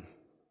income.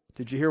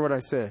 Did you hear what I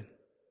said?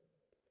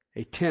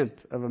 A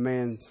tenth of a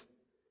man's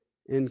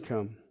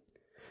income.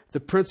 The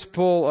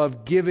principle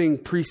of giving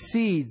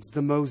precedes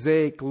the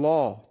Mosaic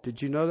law.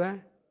 Did you know that?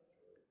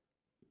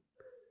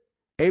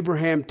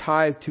 Abraham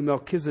tithed to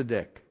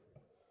Melchizedek,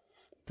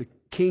 the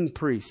king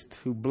priest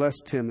who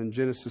blessed him in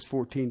Genesis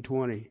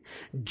 14:20.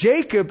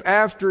 Jacob,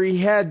 after he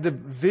had the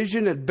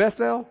vision at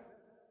Bethel,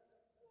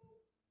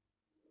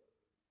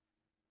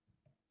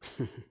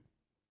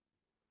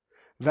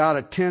 vowed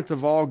a tenth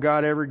of all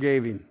God ever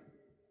gave him.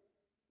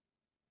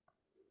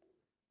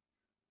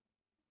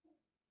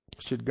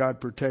 Should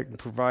God protect and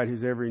provide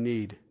his every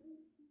need.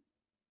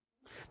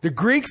 The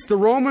Greeks, the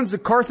Romans, the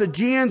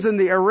Carthaginians, and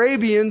the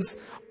Arabians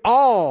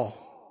all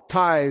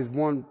tithe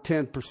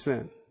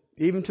 1/10%,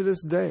 even to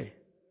this day.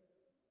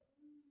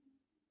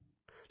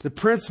 The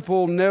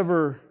principle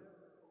never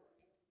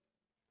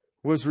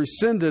was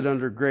rescinded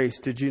under grace.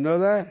 Did you know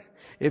that?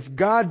 If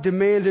God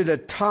demanded a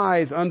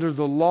tithe under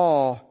the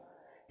law,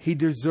 he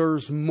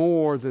deserves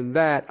more than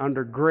that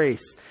under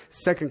grace.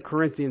 2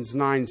 Corinthians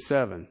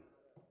 9:7.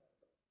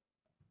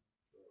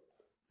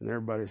 And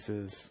everybody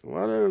says,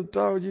 well, you're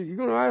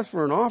going to ask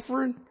for an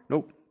offering?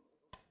 Nope.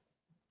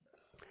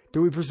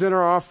 Do we present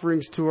our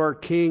offerings to our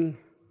King?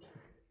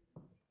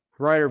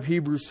 The writer of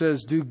Hebrews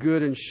says, do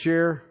good and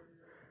share.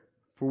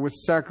 For with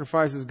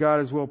sacrifices God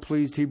is well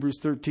pleased.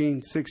 Hebrews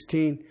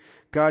 13:16.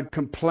 God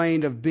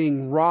complained of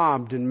being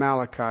robbed in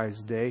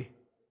Malachi's day.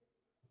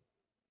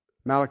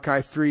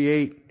 Malachi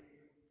 3:8.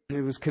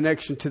 It was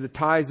connection to the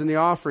tithes and the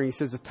offering. He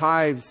says the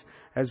tithes,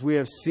 as we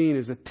have seen,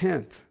 is a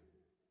tenth.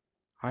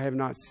 I have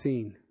not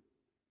seen.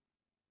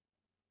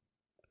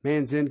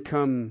 Man's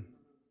income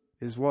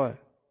is what?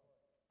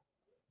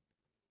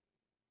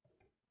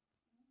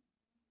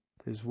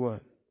 Is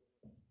what?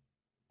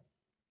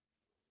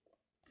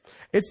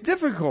 It's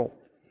difficult,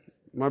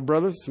 my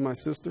brothers and my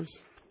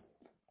sisters.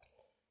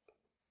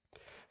 I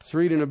was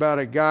reading about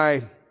a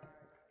guy.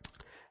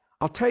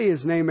 I'll tell you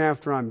his name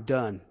after I'm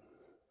done.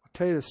 I'll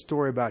tell you the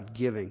story about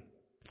giving.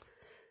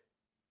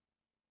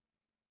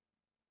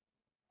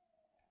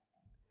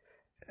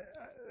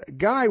 A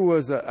guy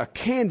was a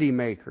candy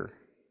maker.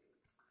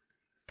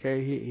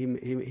 Okay, he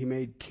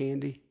made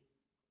candy.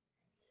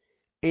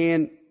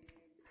 And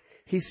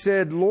he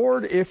said,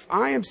 Lord, if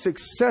I am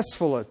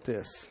successful at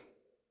this,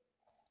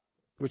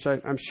 which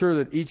I'm sure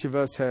that each of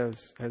us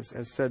has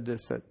said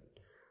this at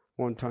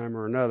one time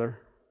or another,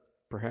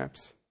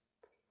 perhaps.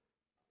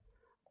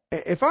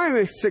 If I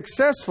am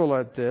successful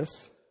at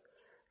this,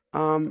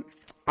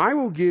 I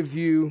will give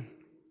you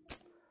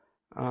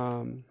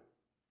a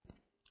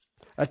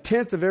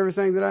tenth of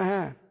everything that I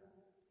have.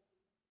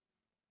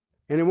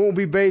 And it won't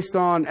be based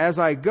on as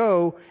I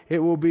go. It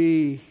will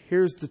be,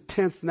 here's the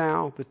 10th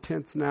now, the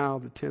 10th now,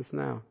 the 10th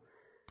now.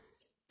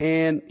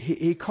 And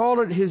he called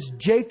it his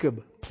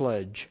Jacob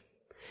pledge.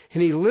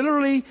 And he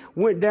literally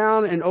went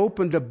down and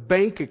opened a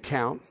bank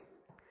account.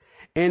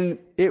 And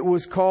it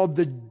was called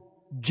the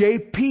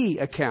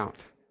JP account.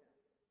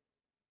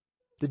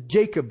 The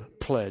Jacob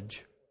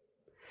pledge.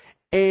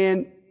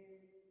 And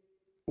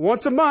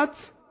once a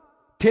month,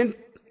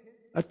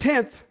 a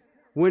tenth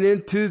went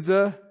into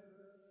the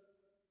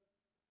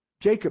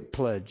Jacob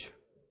pledge.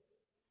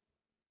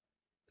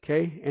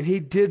 Okay? And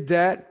he did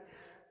that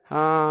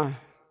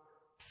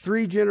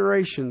 3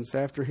 generations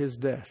after his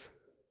death.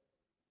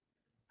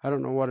 I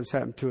don't know what has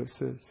happened to it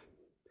since.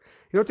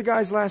 You know what the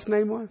guy's last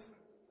name was?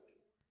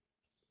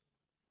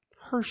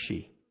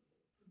 Hershey.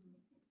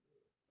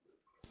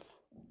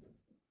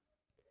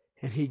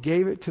 And he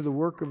gave it to the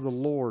work of the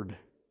Lord,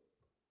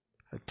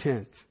 a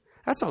tenth.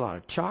 That's a lot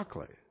of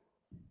chocolate.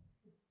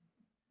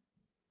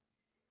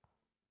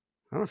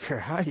 I don't care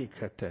how you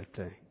cut that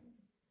thing.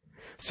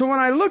 So when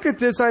I look at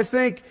this, I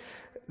think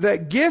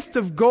that gift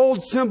of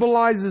gold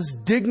symbolizes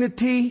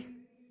dignity.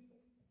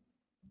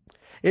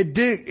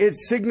 It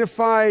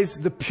signifies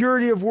the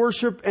purity of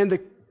worship and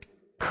the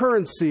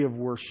currency of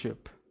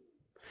worship.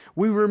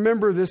 We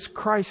remember this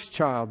Christ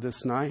child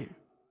this night.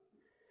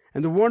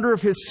 And the wonder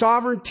of His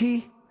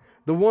sovereignty,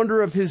 the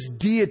wonder of His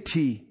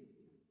deity.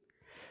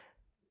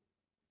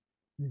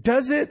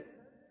 Does it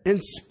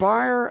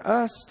inspire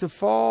us to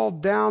fall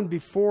down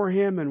before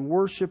Him and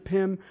worship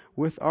Him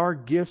with our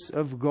gifts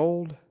of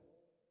gold?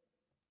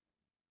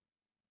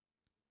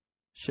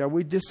 Shall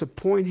we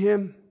disappoint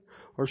Him,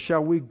 or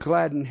shall we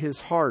gladden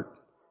His heart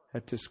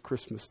at this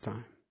Christmas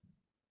time?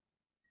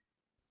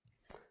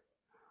 I'll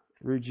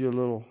read you a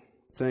little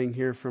thing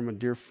here from a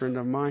dear friend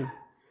of mine.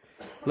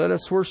 Let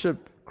us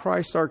worship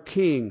Christ our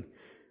King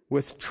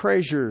with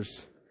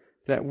treasures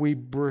that we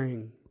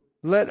bring.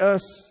 Let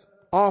us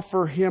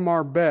offer Him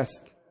our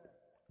best.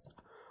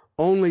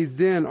 Only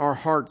then our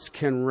hearts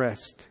can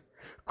rest.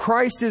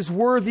 Christ is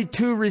worthy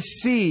to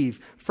receive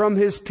from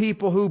His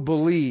people who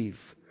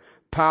believe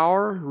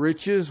power,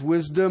 riches,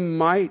 wisdom,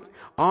 might,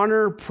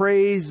 honor,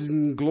 praise,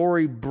 and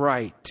glory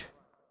bright.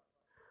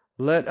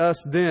 Let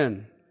us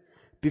then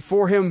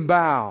before Him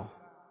bow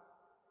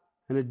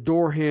and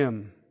adore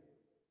Him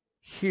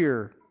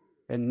here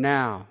and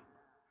now.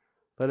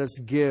 Let us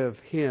give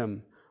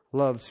Him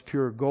love's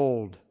pure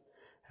gold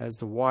as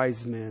the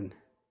wise men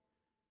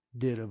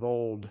did of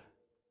old.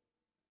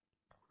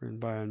 Written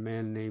by a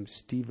man named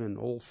Stephen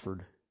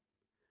Olford.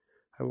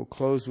 I will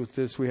close with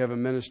this. We have a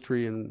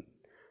ministry in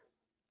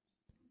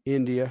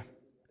India.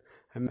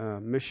 A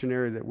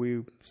missionary that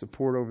we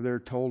support over there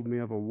told me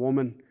of a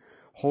woman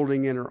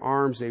holding in her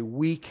arms a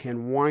weak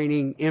and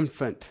whining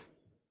infant,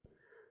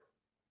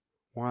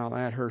 while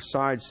at her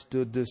side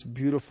stood this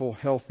beautiful,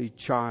 healthy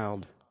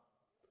child.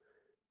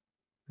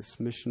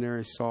 This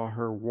missionary saw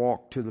her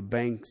walk to the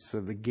banks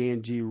of the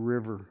Ganges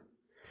River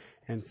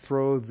and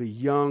throw the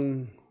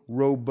young,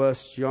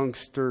 robust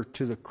youngster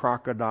to the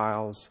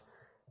crocodiles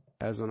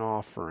as an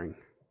offering.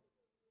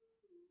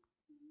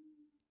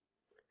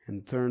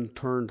 And then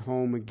turned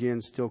home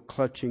again, still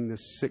clutching the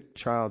sick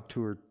child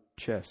to her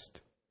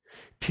chest.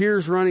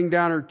 Tears running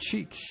down her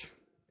cheeks.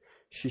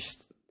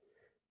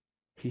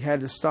 He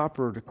had to stop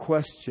her to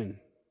question.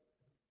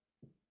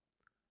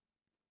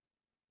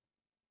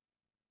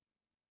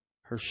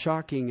 Her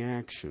shocking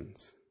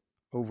actions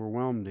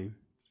overwhelmed him.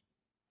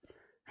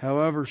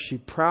 However, she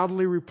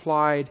proudly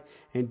replied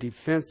in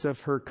defense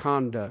of her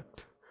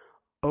conduct,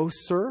 "Oh,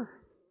 sir,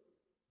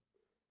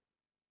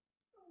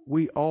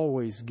 we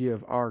always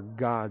give our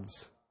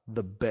gods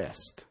the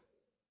best."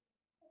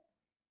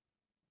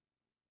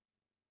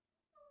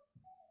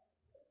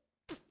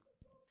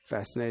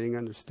 Fascinating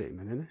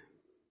understatement, isn't it?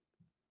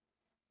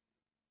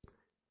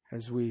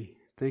 As we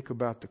think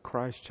about the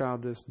Christ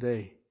child this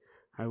day,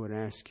 I would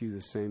ask you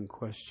the same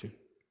question.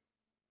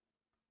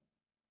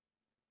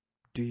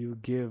 Do you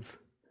give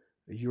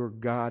your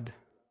God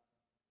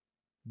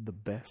the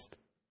best?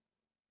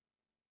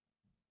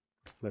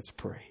 Let's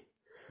pray.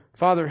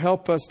 Father,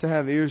 help us to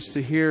have ears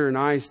to hear and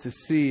eyes to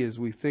see as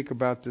we think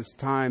about this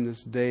time,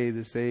 this day,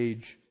 this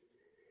age.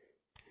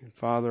 And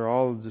Father,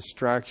 all the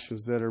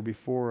distractions that are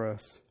before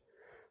us.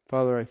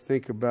 Father, I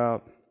think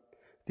about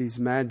these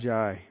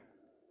magi.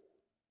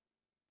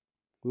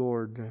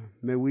 Lord,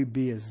 may we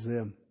be as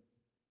them.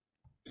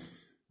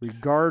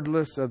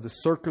 Regardless of the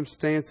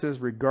circumstances,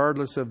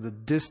 regardless of the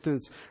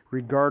distance,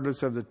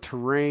 regardless of the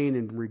terrain,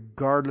 and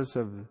regardless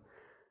of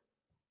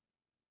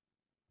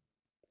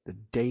the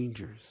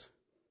dangers,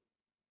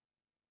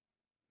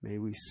 may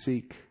we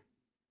seek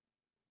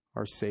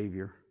our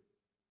Savior.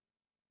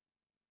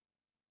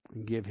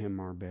 and give Him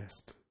our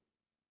best.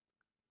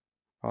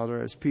 Father,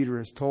 as Peter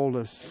has told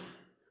us,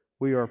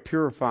 we are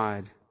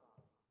purified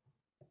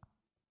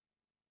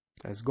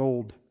as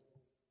gold.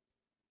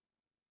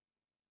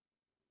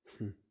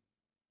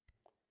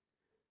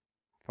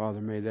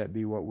 Father, may that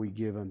be what we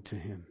give unto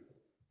Him,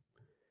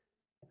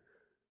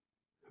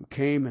 who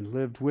came and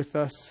lived with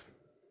us,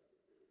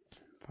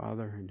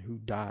 Father, and who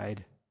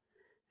died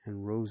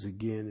and rose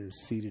again and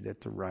is seated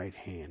at the right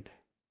hand.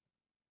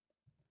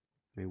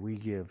 May we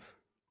give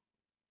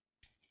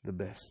the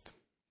best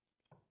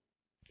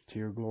to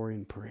your glory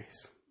and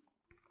praise.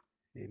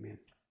 Amen.